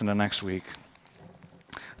will lead us into next week.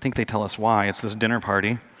 I think they tell us why. It's this dinner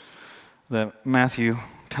party that Matthew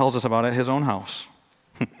tells us about at his own house.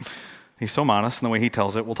 He's so modest in the way he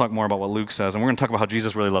tells it. We'll talk more about what Luke says, and we're going to talk about how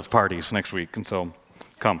Jesus really loves parties next week. And so,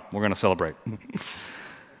 come, we're going to celebrate. It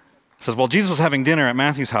says, while Jesus was having dinner at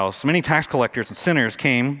Matthew's house, many tax collectors and sinners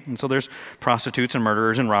came, and so there's prostitutes and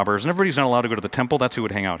murderers and robbers, and everybody's not allowed to go to the temple. That's who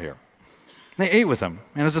would hang out here. They ate with him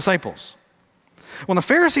and his disciples. When the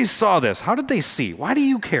Pharisees saw this, how did they see? Why do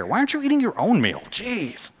you care? Why aren't you eating your own meal?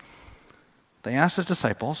 Jeez. They asked his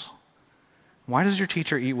disciples, why does your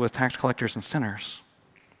teacher eat with tax collectors and sinners?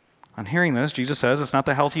 On hearing this, Jesus says, it's not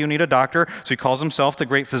the healthy who need a doctor, so he calls himself the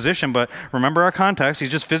great physician, but remember our context,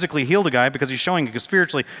 he's just physically healed a guy because he's showing he could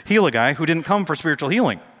spiritually heal a guy who didn't come for spiritual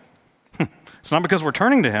healing. It's not because we're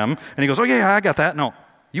turning to him, and he goes, oh yeah, I got that. No,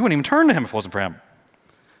 you wouldn't even turn to him if it wasn't for him.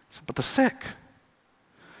 But the sick.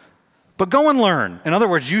 But go and learn. In other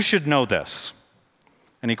words, you should know this.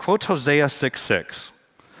 And he quotes Hosea 6:6.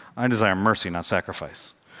 I desire mercy, not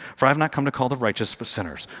sacrifice. For I have not come to call the righteous, but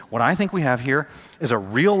sinners. What I think we have here is a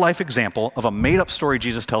real-life example of a made-up story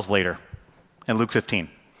Jesus tells later in Luke 15.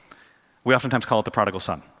 We oftentimes call it the prodigal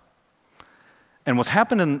son. And what's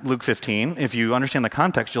happened in Luke 15, if you understand the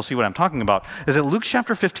context, you'll see what I'm talking about, is that Luke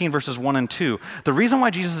chapter 15, verses 1 and 2, the reason why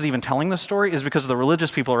Jesus is even telling this story is because the religious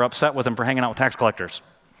people are upset with him for hanging out with tax collectors.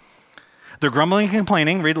 They're grumbling and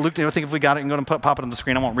complaining. Read Luke, I think if we got it, you can go and pop it on the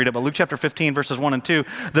screen. I won't read it, but Luke chapter 15, verses 1 and 2,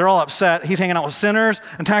 they're all upset. He's hanging out with sinners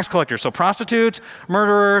and tax collectors. So prostitutes,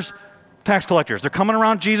 murderers, tax collectors. They're coming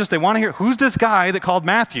around Jesus. They want to hear, who's this guy that called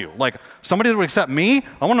Matthew? Like, somebody that would accept me?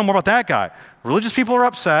 I want to know more about that guy. Religious people are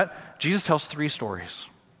upset. Jesus tells 3 stories.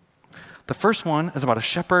 The first one is about a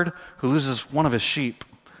shepherd who loses one of his sheep.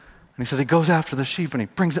 And he says he goes after the sheep and he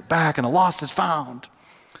brings it back and the lost is found.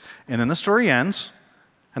 And then the story ends,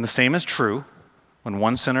 and the same is true when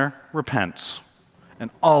one sinner repents and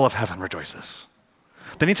all of heaven rejoices.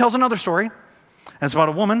 Then he tells another story, and it's about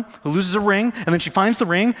a woman who loses a ring, and then she finds the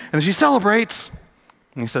ring, and then she celebrates.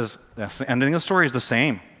 And he says, yes, the ending of the story is the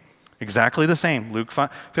same. Exactly the same. Luke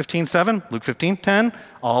 15:7, Luke 15:10,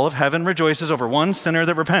 all of heaven rejoices over one sinner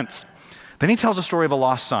that repents. Then he tells a story of a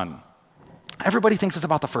lost son. Everybody thinks it's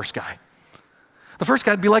about the first guy. The first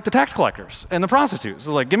guy would be like the tax collectors and the prostitutes.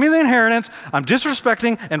 They're like, give me the inheritance. I'm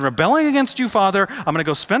disrespecting and rebelling against you, Father. I'm going to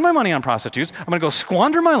go spend my money on prostitutes. I'm going to go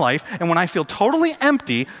squander my life. And when I feel totally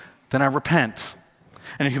empty, then I repent.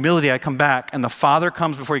 And in humility, I come back. And the Father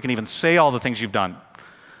comes before you can even say all the things you've done.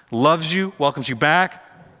 Loves you, welcomes you back.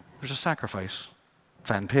 There's a sacrifice,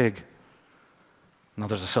 fattened pig. Now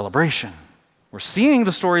there's a celebration. We're seeing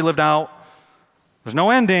the story lived out. There's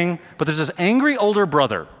no ending, but there's this angry older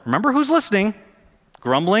brother. Remember who's listening?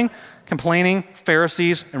 Grumbling, complaining,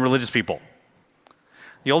 Pharisees, and religious people.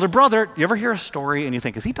 The older brother, you ever hear a story and you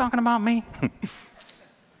think, is he talking about me?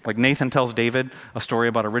 Like Nathan tells David a story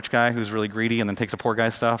about a rich guy who's really greedy and then takes a poor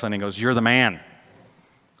guy's stuff, and he goes, you're the man.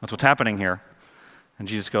 That's what's happening here. And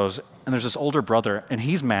Jesus goes, and there's this older brother, and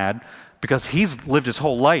he's mad because he's lived his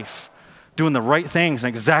whole life doing the right things and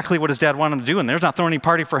exactly what his dad wanted him to do, and there's not throwing any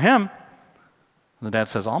party for him. And the dad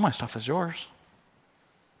says, all my stuff is yours.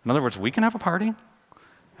 In other words, we can have a party,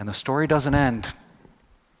 and the story doesn't end.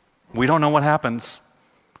 We don't know what happens.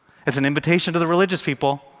 It's an invitation to the religious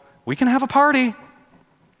people. We can have a party,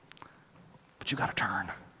 but you got to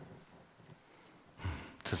turn.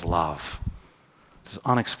 It's his love. It's his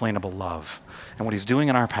unexplainable love. And what he's doing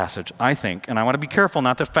in our passage, I think, and I want to be careful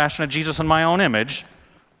not to fashion a Jesus in my own image,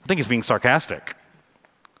 I think he's being sarcastic.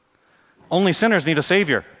 Only sinners need a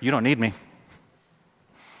Savior. You don't need me.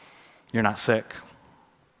 You're not sick.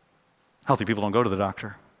 Healthy people don't go to the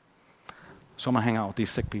doctor. So I'm going to hang out with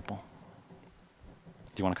these sick people.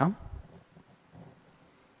 Do you want to come?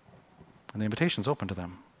 And the invitation's open to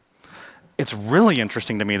them. It's really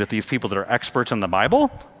interesting to me that these people that are experts in the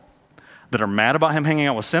Bible, that are mad about him hanging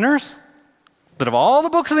out with sinners, that of all the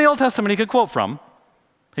books in the Old Testament he could quote from,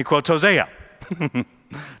 he quotes Hosea. Do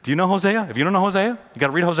you know Hosea? If you don't know Hosea, you got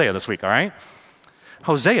to read Hosea this week, all right?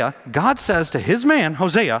 Hosea, God says to his man,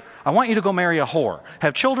 Hosea, I want you to go marry a whore,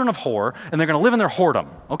 have children of whore, and they're going to live in their whoredom.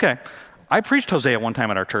 Okay. I preached Hosea one time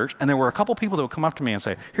at our church, and there were a couple people that would come up to me and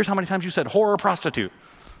say, here's how many times you said whore or prostitute.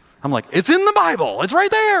 I'm like, it's in the Bible. It's right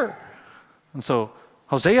there. And so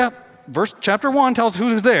Hosea, chapter 1 tells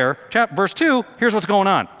who's there. Verse 2, here's what's going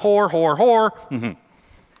on. Whore, whore, whore. Mm-hmm. And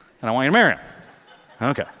I want you to marry him.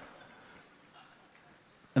 Okay.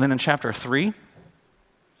 And then in chapter 3,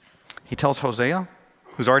 he tells Hosea,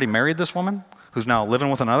 who's already married this woman, who's now living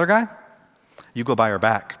with another guy, you go buy her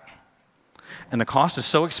back. And the cost is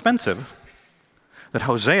so expensive that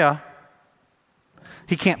Hosea,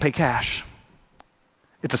 he can't pay cash.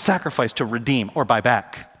 It's a sacrifice to redeem or buy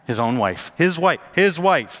back his own wife, his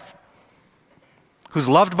wife, who's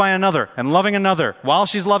loved by another and loving another while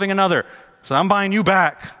she's loving another. So I'm buying you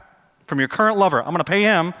back from your current lover. I'm going to pay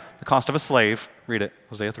him the cost of a slave. Read it,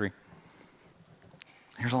 Hosea 3.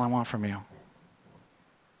 Here's all I want from you.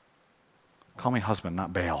 Call me husband,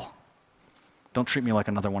 not Baal. Don't treat me like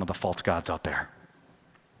another one of the false gods out there.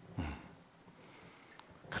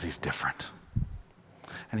 Because he's different.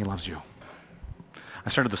 And he loves you. I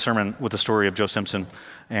started the sermon with the story of Joe Simpson,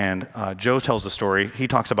 and Joe tells the story. He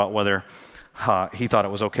talks about whether he thought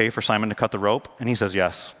it was okay for Simon to cut the rope, and he says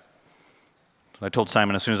yes. So I told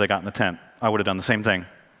Simon as soon as I got in the tent, I would have done the same thing.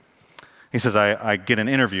 He says, I get in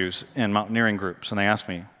interviews in mountaineering groups, and they ask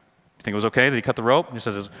me, you think it was okay that he cut the rope?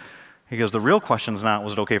 And he goes, the real question is not,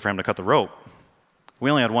 was it okay for him to cut the rope? We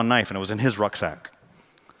only had one knife, and it was in his rucksack.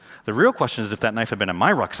 The real question is, if that knife had been in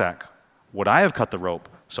my rucksack, would I have cut the rope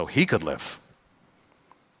so he could live?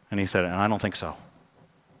 And he said, and I don't think so.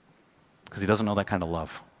 Because he doesn't know that kind of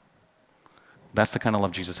love. That's the kind of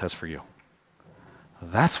love Jesus has for you.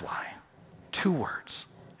 That's why 2 words,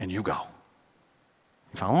 and you go.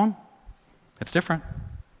 You following? It's different.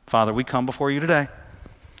 Father, we come before you today.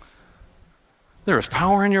 There is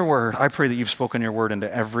power in your word. I pray that you've spoken your word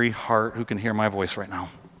into every heart who can hear my voice right now.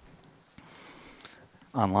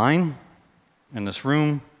 Online, in this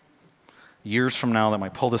room, years from now that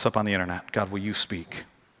might pull this up on the internet. God, will you speak?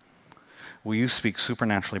 Will you speak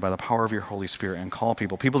supernaturally by the power of your Holy Spirit and call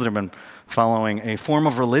people that have been following a form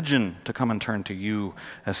of religion to come and turn to you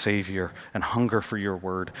as Savior and hunger for your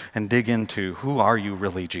word and dig into who are you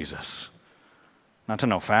really, Jesus? Not to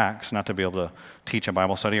know facts, not to be able to teach a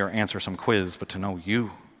Bible study or answer some quiz, but to know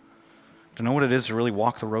you. To know what it is to really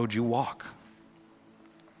walk the road you walk.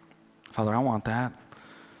 Father, I want that.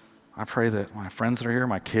 I pray that my friends that are here,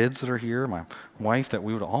 my kids that are here, my wife, that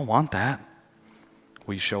we would all want that.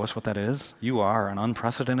 Will you show us what that is? You are an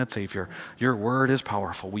unprecedented Savior. Your word is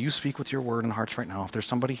powerful. Will you speak with your word in hearts right now? If there's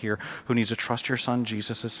somebody here who needs to trust your son,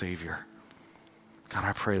 Jesus, as Savior, God,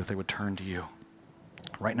 I pray that they would turn to you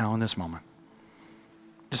right now in this moment.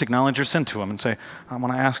 Just acknowledge your sin to him and say, I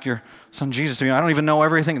want to ask your son Jesus to me. I don't even know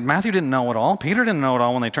everything. Matthew didn't know it all. Peter didn't know it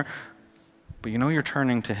all when they turned. But you know you're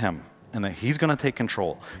turning to him. and that he's going to take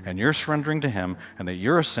control, and you're surrendering to him, and that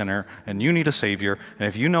you're a sinner, and you need a Savior, and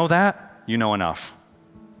if you know that, you know enough.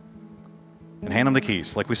 And hand him the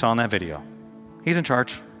keys, like we saw in that video. He's in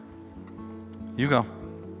charge. You go.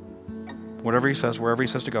 Whatever he says, wherever he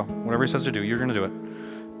says to go, whatever he says to do, you're going to do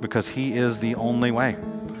it. Because he is the only way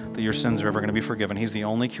that your sins are ever going to be forgiven. He's the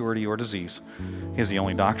only cure to your disease. He's the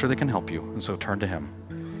only doctor that can help you, and so turn to him.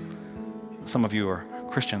 Some of you are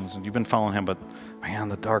Christians, and you've been following him, but man,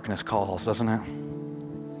 the darkness calls, doesn't it?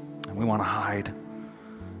 And we want to hide.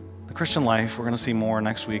 The Christian life, we're going to see more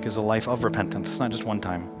next week, is a life of repentance. It's not just one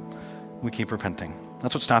time. We keep repenting.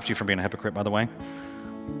 That's what stops you from being a hypocrite, by the way.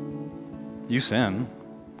 You sin,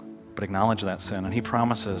 but acknowledge that sin. And he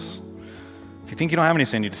promises, if you think you don't have any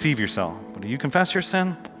sin, you deceive yourself. But if you confess your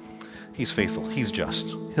sin, he's faithful. He's just.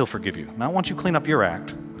 He'll forgive you. Not once you clean up your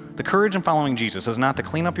act. The courage in following Jesus is not to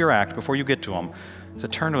clean up your act before you get to him. It's to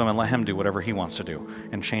turn to him and let him do whatever he wants to do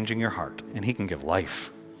in changing your heart. And he can give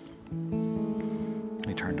life.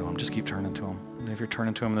 You turn to him. Just keep turning to him. And if you're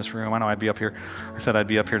turning to him in this room, I know I'd be up here. I said I'd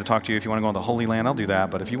be up here to talk to you. If you want to go into the Holy Land, I'll do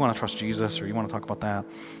that. But if you want to trust Jesus or you want to talk about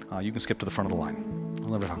that, you can skip to the front of the line. I'd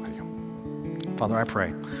love to talk with you. Father, I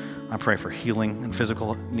pray. I pray for healing and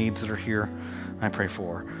physical needs that are here. I pray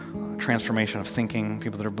for transformation of thinking,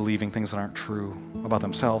 people that are believing things that aren't true about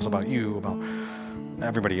themselves, about you, about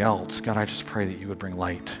everybody else. God, I just pray that you would bring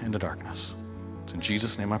light into darkness. It's in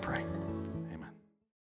Jesus' name I pray.